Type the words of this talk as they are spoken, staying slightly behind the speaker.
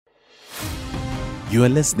You are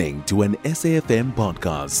listening to an SAFM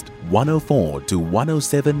podcast, 104 to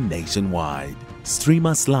 107 nationwide. Stream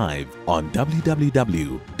us live on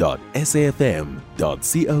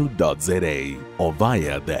www.safm.co.za or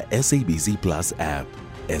via the SABC Plus app.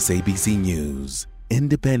 SABC News,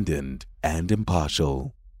 independent and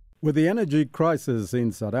impartial. With the energy crisis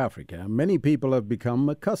in South Africa, many people have become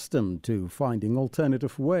accustomed to finding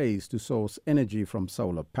alternative ways to source energy from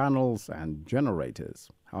solar panels and generators.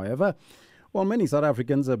 However, while many South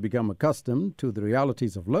Africans have become accustomed to the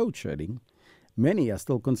realities of load shedding, many are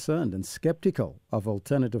still concerned and skeptical of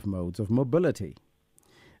alternative modes of mobility.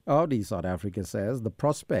 Audi South Africa says the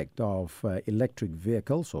prospect of electric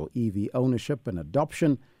vehicles or EV ownership and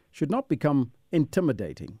adoption should not become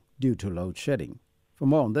intimidating due to load shedding. For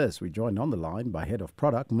more on this, we're joined on the line by Head of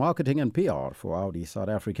Product, Marketing and PR for Audi South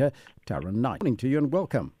Africa, Tarryn Knight. Good morning to you and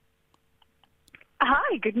welcome.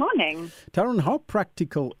 Hi, good morning. Tarryn, how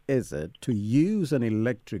practical is it to use an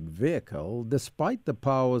electric vehicle despite the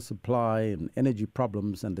power supply and energy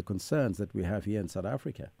problems and the concerns that we have here in South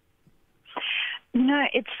Africa? No,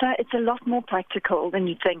 it's a lot more practical than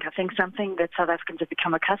you think. I think something that South Africans have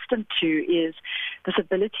become accustomed to is this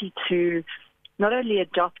ability to not only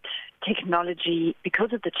adopt technology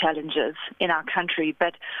because of the challenges in our country,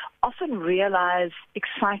 but often realize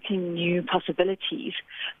exciting new possibilities,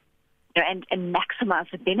 and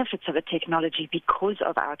maximize the benefits of a technology because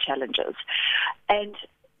of our challenges. And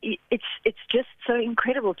it's just so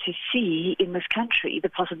incredible to see in this country the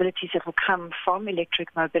possibilities that will come from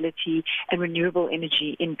electric mobility and renewable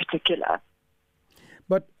energy in particular.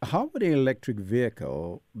 But how would an electric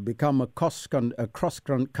vehicle become a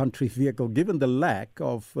cross-country vehicle given the lack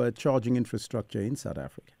of charging infrastructure in South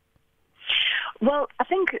Africa? Well, I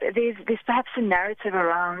think there's perhaps a narrative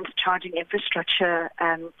around charging infrastructure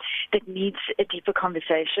that needs a deeper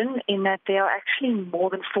conversation, in that there are actually more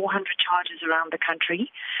than 400 chargers around the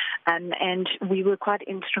country, and we were quite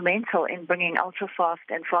instrumental in bringing ultra-fast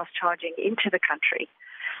and fast charging into the country.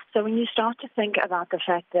 So when you start to think about the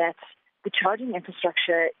fact that the charging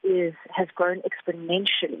infrastructure has grown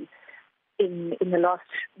exponentially in the last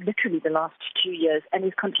 2 years and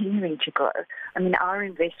is continuing to grow. I mean, our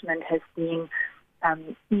investment has been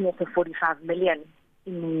north of 45 million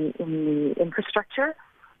in the infrastructure,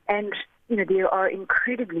 and there are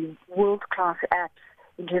incredibly world-class apps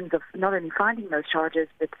in terms of not only finding those chargers,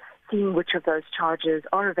 but seeing which of those chargers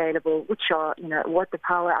are available, which are what the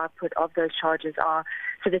power output of those chargers are,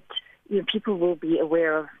 so that people will be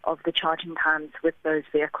aware of the charging times with those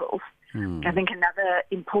vehicles. I think another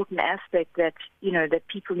important aspect that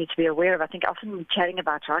people need to be aware of, I think often we're chatting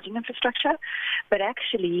about charging infrastructure, but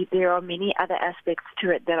actually there are many other aspects to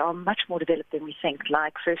it that are much more developed than we think,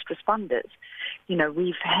 like first responders.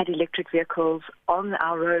 We've had electric vehicles on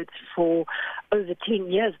our roads for over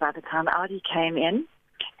 10 years by the time Audi came in.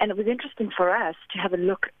 And it was interesting for us to have a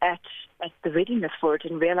look at the readiness for it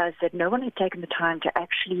and realize that no one had taken the time to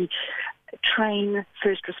actually train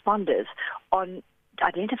first responders on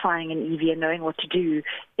identifying an EV and knowing what to do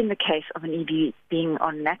in the case of an EV being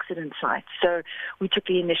on an accident site. So we took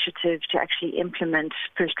the initiative to actually implement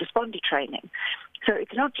first responder training. So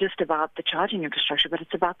it's not just about the charging infrastructure, but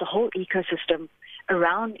it's about the whole ecosystem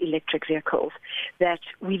around electric vehicles that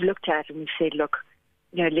we've looked at and we've said, look,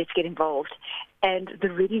 let's get involved. And the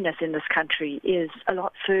readiness in this country is a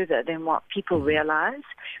lot further than what people realize.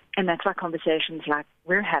 And that's why conversations like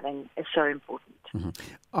we're having is so important.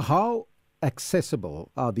 How accessible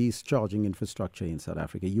are these charging infrastructure in South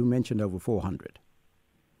Africa? You mentioned over 400.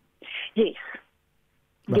 Yes.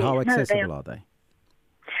 But how accessible are they?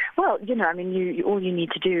 Well, all you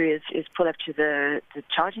need to do is pull up to the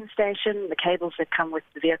charging station. The cables that come with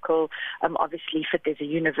the vehicle obviously fit. There's a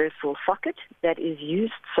universal socket that is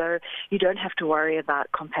used, so you don't have to worry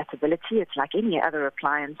about compatibility. It's like any other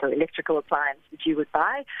appliance or electrical appliance that you would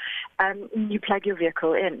buy. You plug your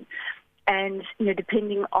vehicle in. And,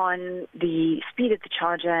 depending on the speed of the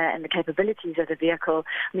charger and the capabilities of the vehicle,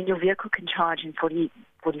 your vehicle can charge in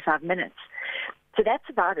 45 minutes. So that's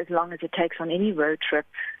about as long as it takes on any road trip,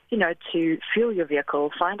 to fuel your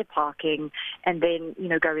vehicle, find a parking, and then,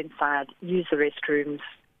 go inside, use the restrooms,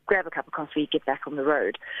 grab a cup of coffee, get back on the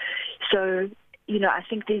road. So, I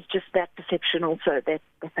think there's just that perception also that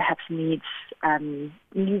perhaps needs a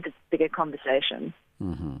bigger conversation.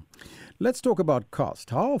 Let's talk about cost.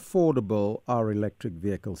 How affordable are electric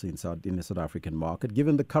vehicles in the South African market,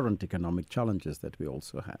 given the current economic challenges that we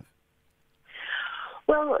also have?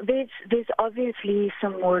 Well, there's obviously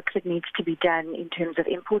some work that needs to be done in terms of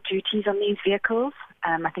import duties on these vehicles.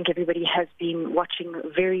 I think everybody has been watching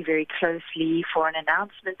very, very closely for an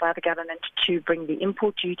announcement by the government to bring the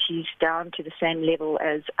import duties down to the same level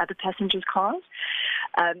as other passengers' cars.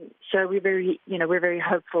 So we're very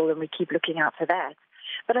hopeful, and we keep looking out for that.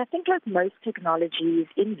 But I think like most technologies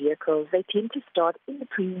in vehicles, they tend to start in the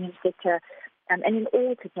premium sector, and in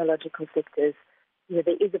all technological sectors, there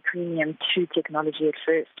is a premium to technology at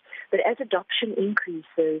first. But as adoption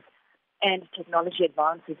increases and technology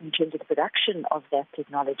advances in terms of the production of that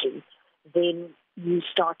technology, then you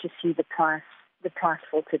start to see the price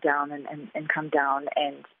filter down and come down,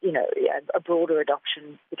 and a broader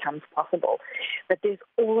adoption becomes possible. But there's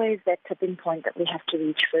always that tipping point that we have to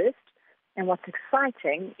reach first. And what's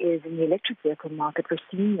exciting is in the electric vehicle market, we're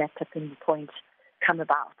seeing that tipping point come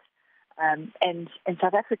about. And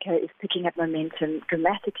South Africa is picking up momentum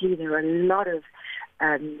dramatically. There are a lot of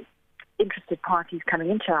interested parties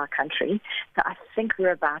coming into our country. So I think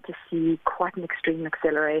we're about to see quite an extreme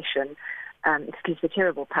acceleration, excuse the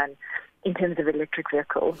terrible pun, in terms of electric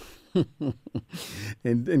vehicles.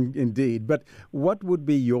 Indeed. But what would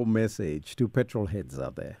be your message to petrol heads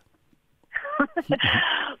out there?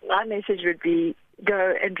 My message would be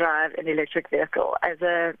go and drive an electric vehicle. As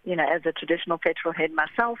a traditional petrol head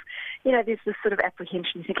myself, there's this sort of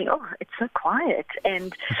apprehension, thinking, oh, it's so quiet,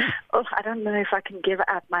 and I don't know if I can give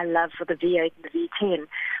up my love for the V8 and the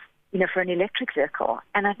V10, for an electric vehicle.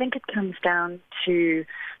 And I think it comes down to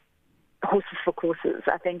horses for courses.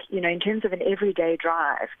 I think, in terms of an everyday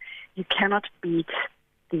drive, you cannot beat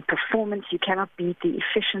the performance, you cannot beat the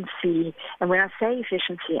efficiency. And when I say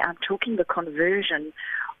efficiency, I'm talking the conversion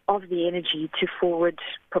of the energy to forward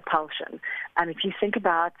propulsion. And if you think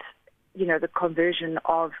about, the conversion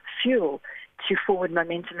of fuel to forward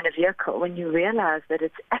momentum in a vehicle, when you realize that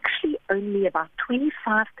it's actually only about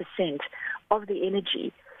 25% of the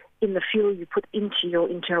energy in the fuel you put into your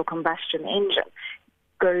internal combustion engine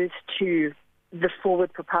goes to the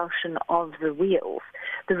forward propulsion of the wheels.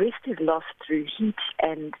 The rest is lost through heat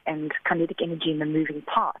and kinetic energy in the moving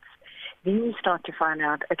parts. Then you start to find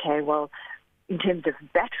out, okay, well, in terms of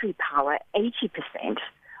battery power, 80%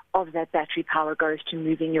 of that battery power goes to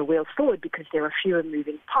moving your wheels forward because there are fewer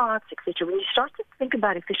moving parts, etc. When you start to think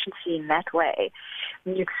about efficiency in that way,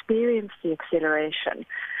 when you experience the acceleration,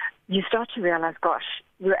 you start to realize, gosh,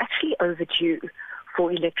 we're actually overdue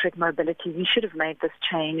for electric mobility. We should have made this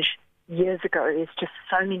change years ago. There's just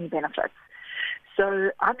so many benefits.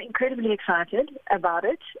 So I'm incredibly excited about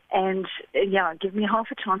it. And give me half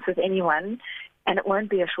a chance with anyone, and it won't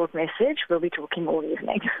be a short message. We'll be talking all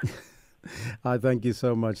evening. I thank you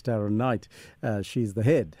so much, Tarryn Knight. She's the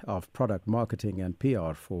head of product marketing and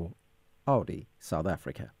PR for Audi South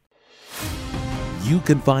Africa. You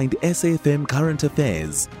can find SAFM Current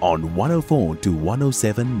Affairs on 104 to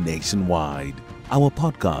 107 nationwide. Our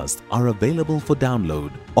podcasts are available for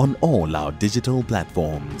download on all our digital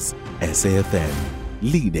platforms. SAFM,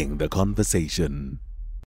 leading the conversation.